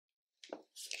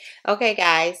Okay,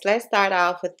 guys, let's start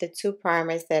off with the two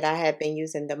primers that I have been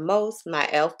using the most. My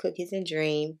e.l.f. Cookies and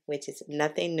Dream, which is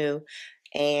nothing new.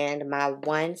 And my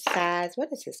one size, what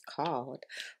is this called?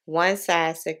 One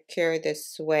size Secure the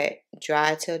Sweat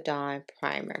Dry Till Dawn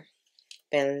Primer.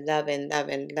 Been loving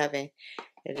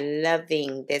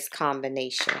this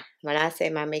combination. When I say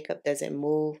my makeup doesn't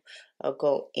move or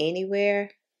go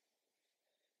anywhere,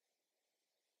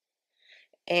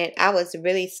 and I was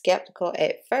really skeptical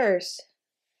at first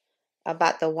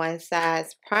about the one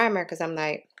size primer because I'm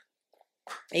like,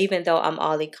 even though I'm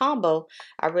Ollie combo,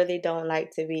 I really don't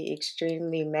like to be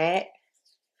extremely matte.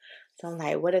 So I'm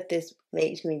like, what if this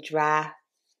makes me dry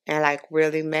and like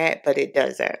really matte? But it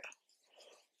doesn't.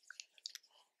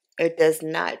 It does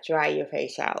not dry your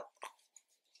face out.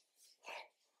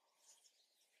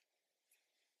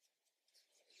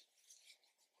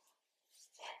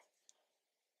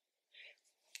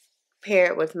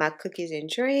 Paired with my Cookies and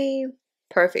Dream,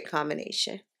 perfect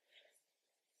combination.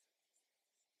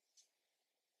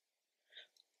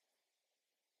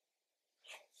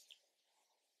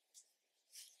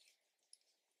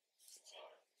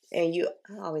 And you,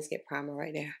 I always get primer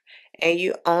right there. And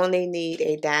you only need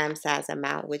a dime size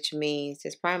amount, which means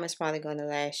this primer is probably going to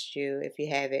last you, if you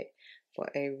have it, for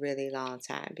a really long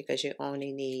time because you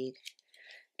only need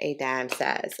a dime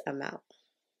size amount.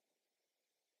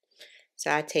 So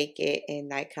I take it and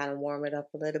like kind of warm it up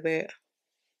a little bit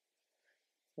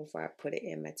before I put it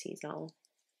in my T-zone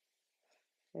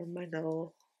or my nose.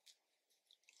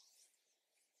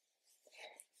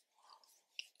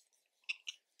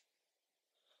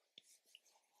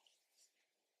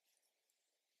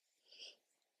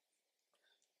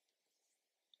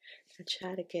 I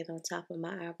try to get on top of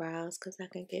my eyebrows because I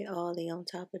can get all the on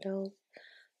top of those.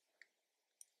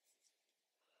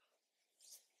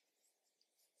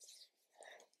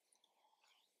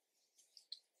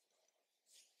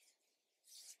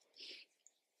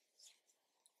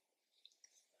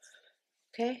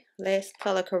 Okay, let's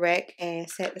color correct and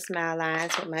set the smile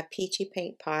lines with my peachy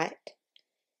paint pot.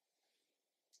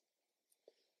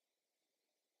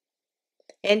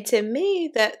 And to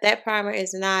me, that primer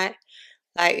is not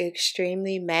like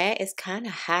extremely matte. It's kind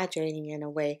of hydrating in a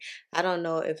way. I don't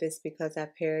know if it's because I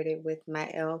paired it with my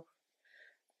e.l.f.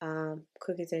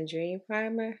 Cookies and Dream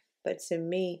primer, but to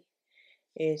me,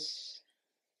 it's,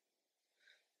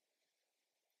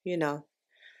 you know,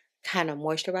 kind of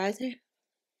moisturizing.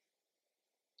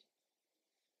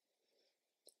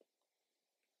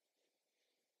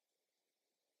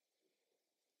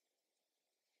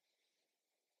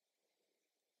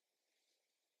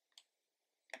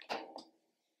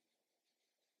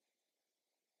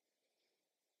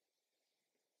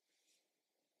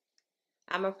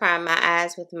 I'm gonna prime my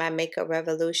eyes with my Makeup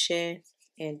Revolution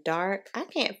in dark. I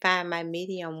can't find my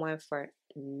medium one for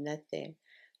nothing.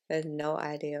 There's no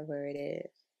idea where it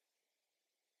is.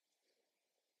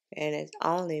 And it's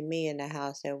only me in the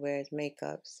house that wears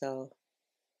makeup, so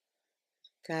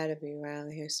gotta be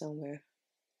around here somewhere.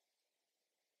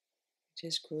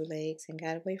 Just grew legs and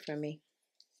got away from me.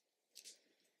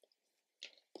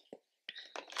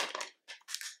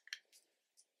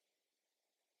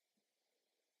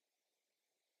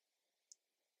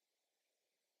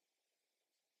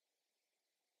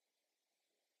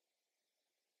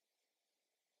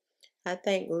 I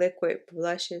think liquid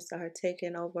blushes are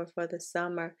taking over for the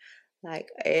summer. Like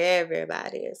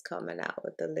everybody is coming out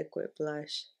with the liquid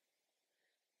blush.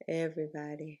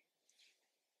 Everybody.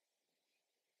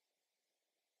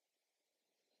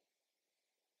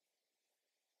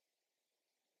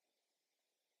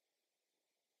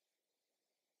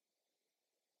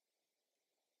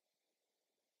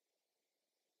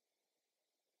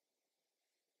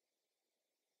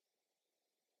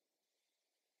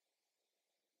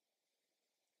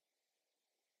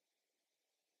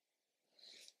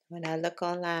 When I look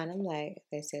online, I'm like,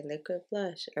 they say liquid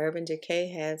blush. Urban Decay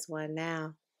has one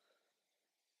now.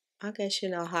 I guess you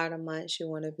know harder months you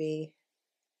want to be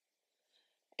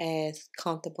as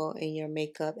comfortable in your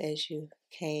makeup as you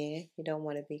can. You don't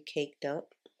want to be caked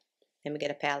up. Let me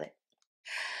get a palette.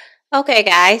 Okay,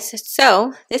 guys,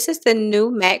 so this is the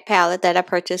new MAC palette that I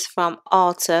purchased from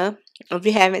Ulta. If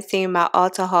you haven't seen my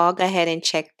Ulta haul, go ahead and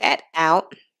check that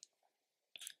out.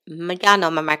 Y'all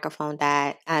know my microphone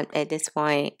died. At this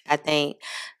point, I think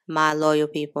my loyal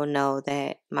people know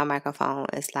that my microphone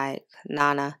is like,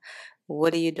 Nana,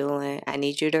 what are you doing? I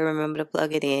need you to remember to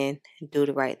plug it in and do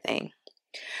the right thing.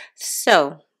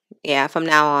 So, yeah, from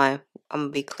now on, I'm going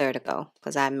to be clear to go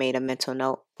because I made a mental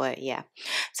note. But yeah,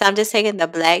 so I'm just taking the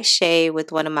black shade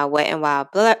with one of my Wet n Wild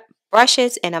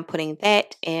brushes and I'm putting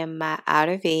that in my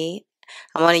outer V.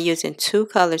 I'm only using 2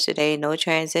 colors today, no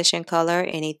transition color or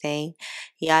anything.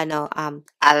 Yeah, I know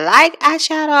I like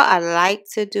eyeshadow. I like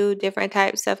to do different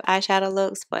types of eyeshadow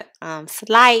looks, but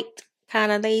slight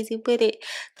kind of lazy with it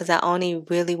because I only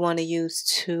really want to use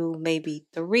 2, maybe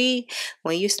 3.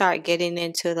 When you start getting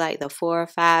into like the 4 or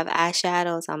 5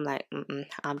 eyeshadows, I'm like,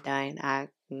 I'm done.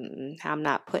 I'm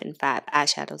not putting 5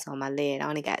 eyeshadows on my lid. I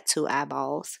only got 2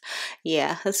 eyeballs.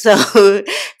 Yeah, so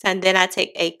and then I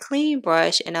take a clean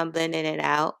brush and I'm blending it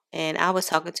out. And I was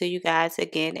talking to you guys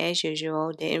again as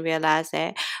usual. Didn't realize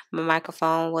that my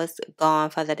microphone was gone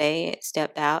for the day. It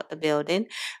stepped out the building.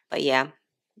 But yeah,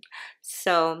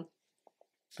 so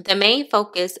the main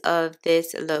focus of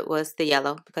this look was the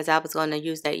yellow because I was going to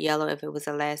use that yellow if it was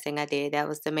the last thing I did. That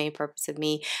was the main purpose of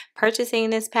me purchasing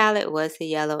this palette, was the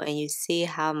yellow. And you see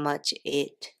how much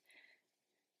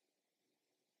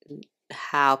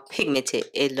how pigmented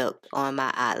it looked on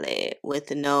my eyelid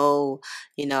with no,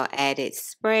 added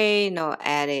spray, no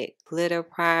added glitter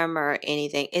primer or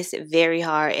anything. It's very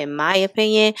hard, in my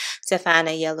opinion, to find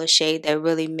a yellow shade that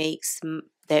really makes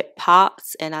that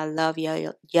pops. And I love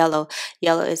yellow.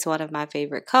 Yellow is one of my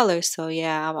favorite colors. So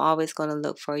yeah, I'm always going to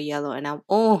look for yellow. And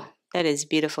that is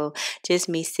beautiful. Just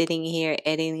me sitting here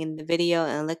editing the video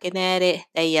and looking at it.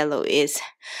 That yellow is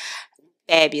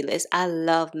fabulous. I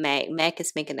love MAC. MAC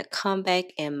is making a comeback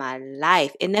in my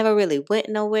life. It never really went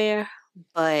nowhere,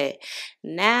 but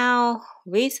now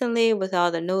recently with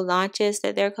all the new launches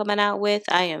that they're coming out with,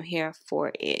 I am here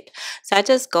for it. So I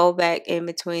just go back in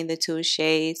between the 2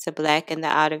 shades, the black and the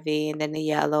outer V, and then the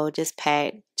yellow, just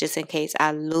pack just in case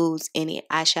I lose any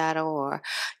eyeshadow or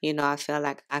I feel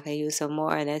like I can use some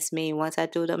more. And that's me. Once I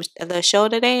do them a little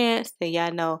shoulder dance, then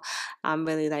y'all know I'm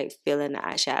really like feeling the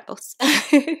eyeshadows.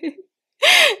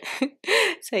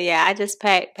 So yeah, I just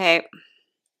pack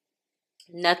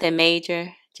nothing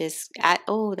major. Just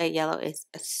that yellow is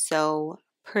so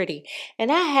pretty.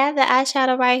 And I have the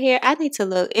eyeshadow right here. I need to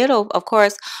look. It'll, of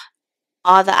course,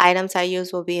 all the items I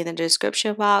use will be in the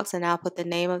description box, and I'll put the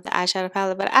name of the eyeshadow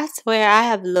palette. But I swear I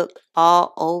have looked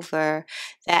all over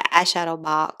that eyeshadow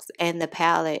box and the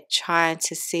palette trying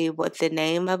to see what the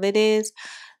name of it is.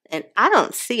 And I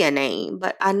don't see a name,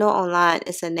 but I know online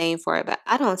it's a name for it, but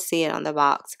I don't see it on the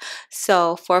box.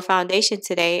 So for foundation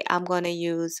today, I'm going to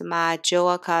use my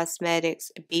Joa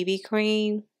Cosmetics BB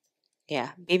cream.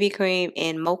 Yeah, BB cream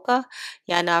in Mocha.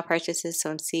 Y'all know I purchased this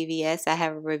from CVS. I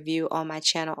have a review on my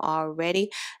channel already.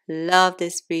 Love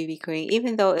this BB cream,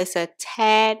 even though it's a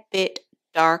tad bit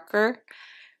darker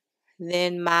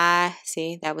than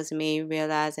that was me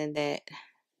realizing that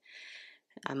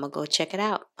I'm going to go check it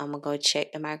out. I'm going to go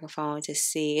check the microphone to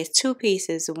see. It's 2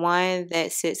 pieces. One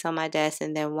that sits on my desk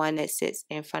and then one that sits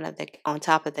on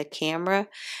top of the camera.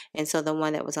 And so the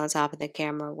one that was on top of the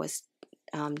camera was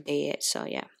dead. So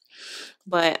yeah.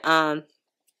 But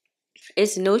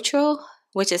it's neutral,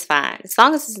 which is fine. As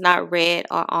long as it's not red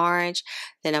or orange,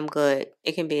 then I'm good.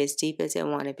 It can be as deep as it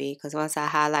want to be because once I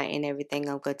highlight and everything,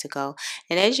 I'm good to go.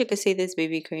 And as you can see, this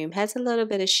BB cream has a little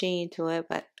bit of sheen to it,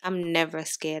 but I'm never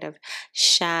scared of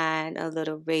shine, a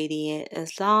little radiant,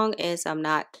 as long as I'm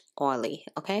not oily,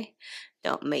 okay?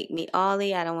 Don't make me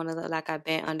oily. I don't want to look like I've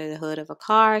been under the hood of a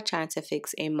car trying to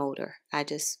fix a motor.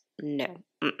 No,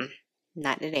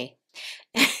 not today.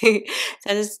 So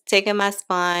I'm just taking my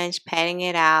sponge, patting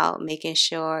it out, making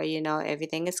sure,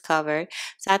 everything is covered.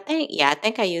 So I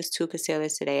think I used 2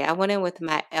 concealers today. I went in with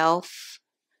my e.l.f.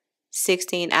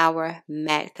 16-hour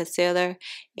matte concealer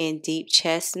in Deep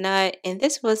Chestnut. And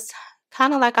this was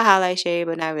kind of like a highlight shade,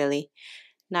 but not really.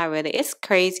 Not really. It's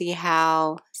crazy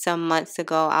how some months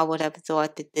ago I would have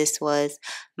thought that this was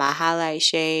my highlight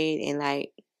shade and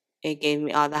like it gave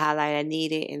me all the highlight I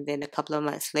needed. And then a couple of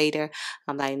months later,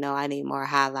 I'm like, no, I need more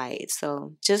highlight.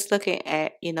 So just looking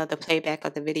at, the playback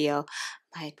of the video,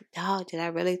 I'm like, dog, did I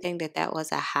really think that that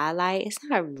was a highlight? It's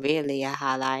not really a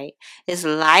highlight. It's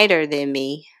lighter than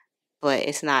me, but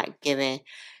it's not giving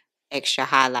extra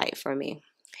highlight for me.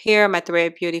 Here, my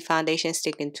Thread Beauty foundation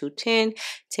sticking 210,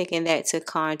 taking that to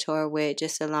contour with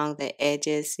just along the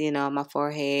edges, my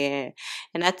forehead.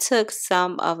 And I took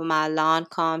some of my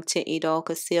Lancome Tint Idole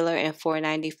concealer in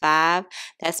 495.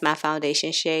 That's my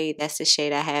foundation shade. That's the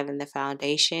shade I have in the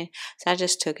foundation. So I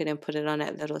just took it and put it on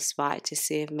that little spot to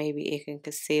see if maybe it can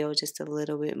conceal just a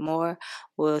little bit more.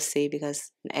 We'll see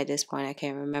because at this point I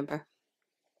can't remember.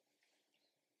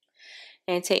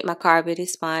 And take my Car Beauty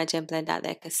sponge and blend out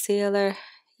that concealer.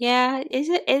 Yeah,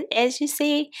 as you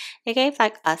see, it gave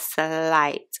like a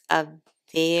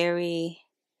very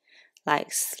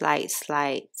like slight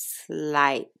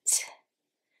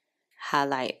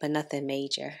highlight, but nothing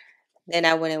major. Then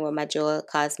I went in with my Joy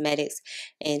Cosmetics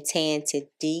and Tinted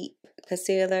Deep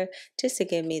concealer just to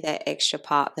give me that extra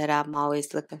pop that I'm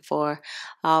always looking for.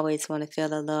 I always want to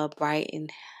feel a little bright and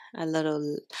a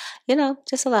little,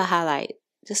 just a little highlight,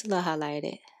 just a little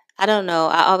highlighted. I don't know.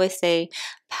 I always say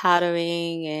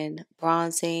powdering and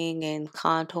bronzing and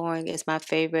contouring is my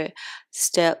favorite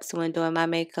steps when doing my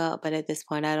makeup, but at this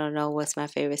point, I don't know what's my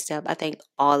favorite step. I think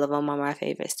all of them are my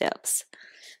favorite steps.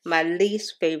 My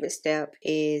least favorite step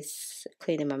is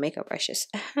cleaning my makeup brushes.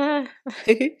 I'm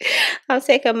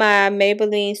taking my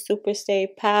Maybelline Super Stay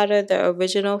Powder, the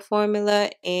original formula,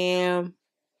 and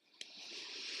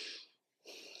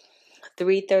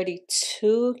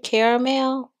 332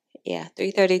 Caramel. Yeah,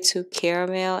 332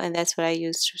 Caramel, and that's what I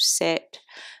use to set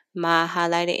my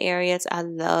highlighted areas. I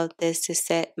love this to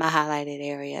set my highlighted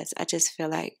areas. I just feel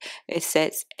like it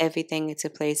sets everything into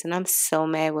place, and I'm so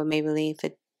mad with Maybelline for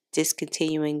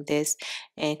discontinuing this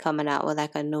and coming out with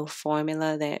like a new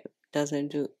formula that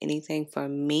doesn't do anything for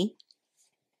me.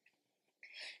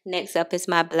 Next up is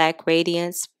my Black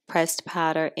Radiance pressed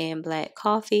powder in Black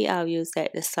Coffee. I'll use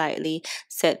that to slightly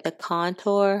set the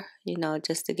contour,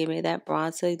 just to give me that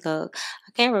bronzy look.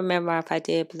 I can't remember if I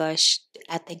did blush.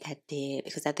 I think I did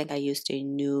because I think I used a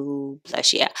new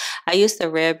blush. Yeah, I used the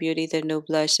Rare Beauty, the new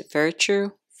blush Virtue.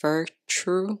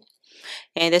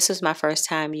 And this was my first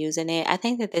time using it. I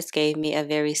think that this gave me a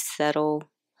very subtle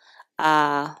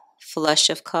flush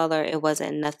of color. It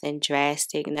wasn't nothing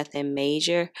drastic, nothing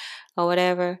major or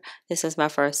whatever. This was my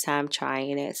first time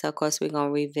trying it, so of course we're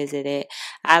gonna revisit it.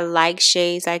 I like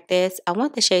shades like this. I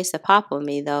want the shades to pop on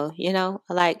me though.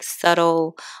 I like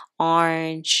subtle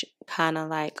orange, kind of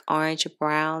like orange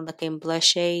brown looking blush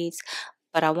shades,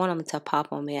 but I want them to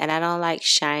pop on me. And I don't like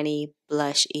shiny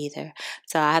blush either.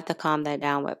 So I have to calm that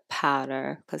down with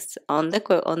powder, because on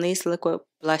these liquid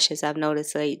blushes I've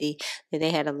noticed lately that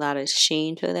they had a lot of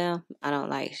sheen to them. I don't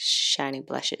like shiny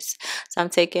blushes. So I'm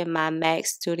taking my MAC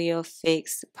Studio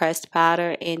Fix pressed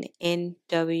powder in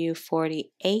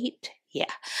NW48. Yeah,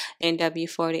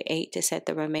 NW48 to set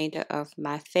the remainder of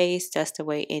my face, dust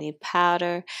away any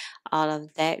powder, all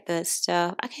of that good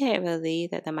stuff. I can't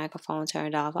believe that the microphone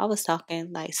turned off. I was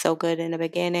talking like so good in the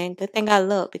beginning. Good thing I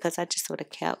looked, because I just would have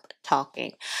kept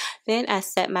talking. Then I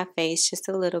set my face just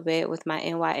a little bit with my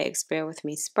NYX Bear With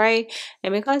Me spray.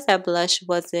 And because that blush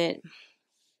wasn't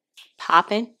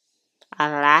popping a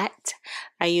lot,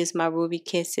 I used my Ruby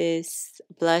Kisses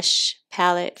blush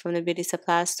palette from the beauty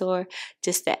supply store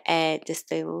just to add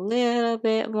just a little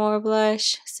bit more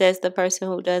blush. Says the person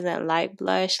who doesn't like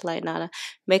blush. Like, not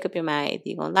make up your mind if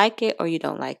you're gonna like it or you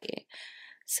don't like it.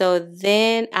 So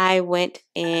then I went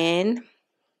in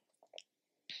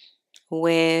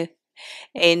with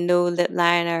a new lip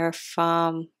liner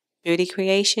from Beauty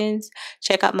Creations.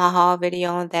 Check out my haul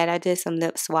video on that. I did some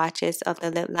lip swatches of the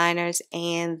lip liners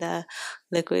and the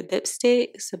liquid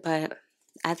lipsticks, but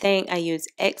I think I used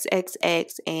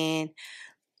XXX and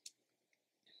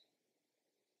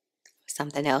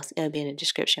something else. It'll be in the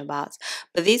description box.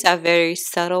 But these are very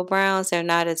subtle browns. They're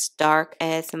not as dark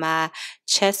as my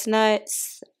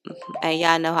chestnuts. And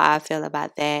y'all know how I feel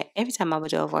about that. Every time I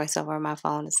would do a voiceover on my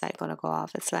phone, it's like gonna go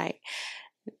off. It's like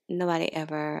nobody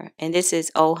ever. And this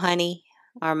is Oh Honey,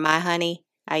 or My Honey,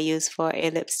 I use for a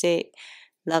lipstick.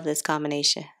 Love this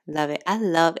combination. Love it. I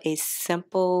love a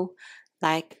simple,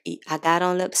 like, I got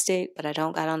on lipstick, but I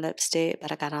don't got on lipstick,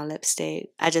 but I got on lipstick.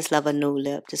 I just love a new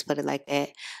lip. Just put it like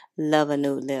that. Love a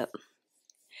new lip.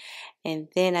 And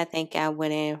then I think I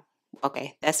went in,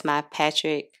 okay, that's my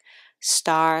Patrick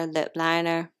Star lip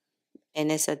liner.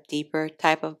 And it's a deeper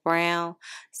type of brown.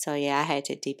 So yeah, I had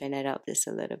to deepen it up just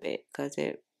a little bit because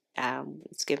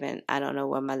it's giving, I don't know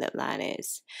where my lip line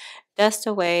is. Dust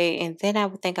away. And then I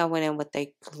would think I went in with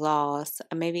a gloss.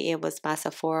 Maybe it was my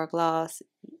Sephora gloss.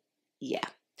 Yeah,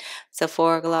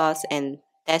 Sephora gloss, and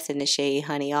that's in the shade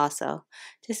Honey also,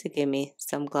 just to give me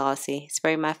some glossy.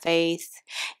 Spray my face.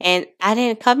 And I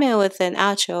didn't come in with an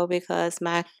outro because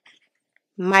my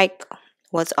mic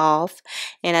was off,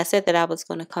 and I said that I was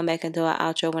going to come back and do an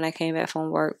outro when I came back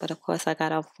from work, but of course I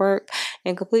got off work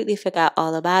and completely forgot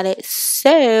all about it.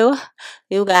 So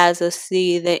you guys will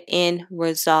see the end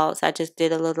results. I just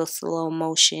did a little slow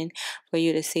motion for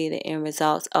you to see the end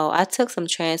results. Oh, I took some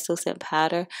translucent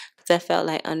powder because I felt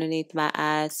like underneath my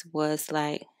eyes was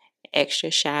like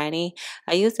extra shiny.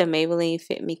 I used a Maybelline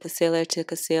Fit Me concealer to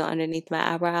conceal underneath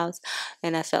my eyebrows,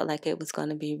 and I felt like it was going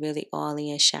to be really oily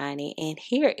and shiny. And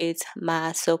here is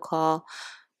my so-called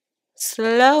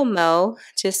slow-mo,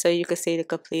 just so you can see the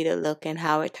completed look and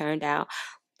how it turned out.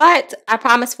 But I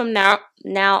promise from now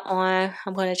on,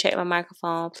 I'm going to check my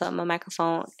microphone, plug my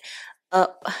microphone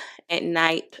up at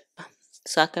night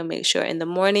so I can make sure in the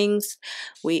mornings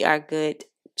we are good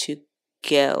to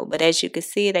go. But as you can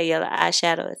see, the yellow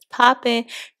eyeshadow is popping.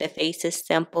 The face is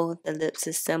simple. The lips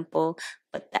is simple.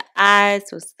 But the eyes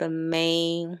was the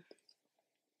main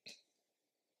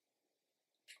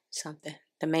something.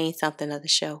 The main something of the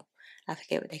show. I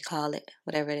forget what they call it.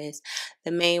 Whatever it is.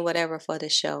 The main whatever for the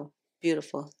show.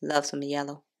 Beautiful. Love some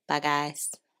yellow. Bye,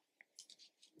 guys.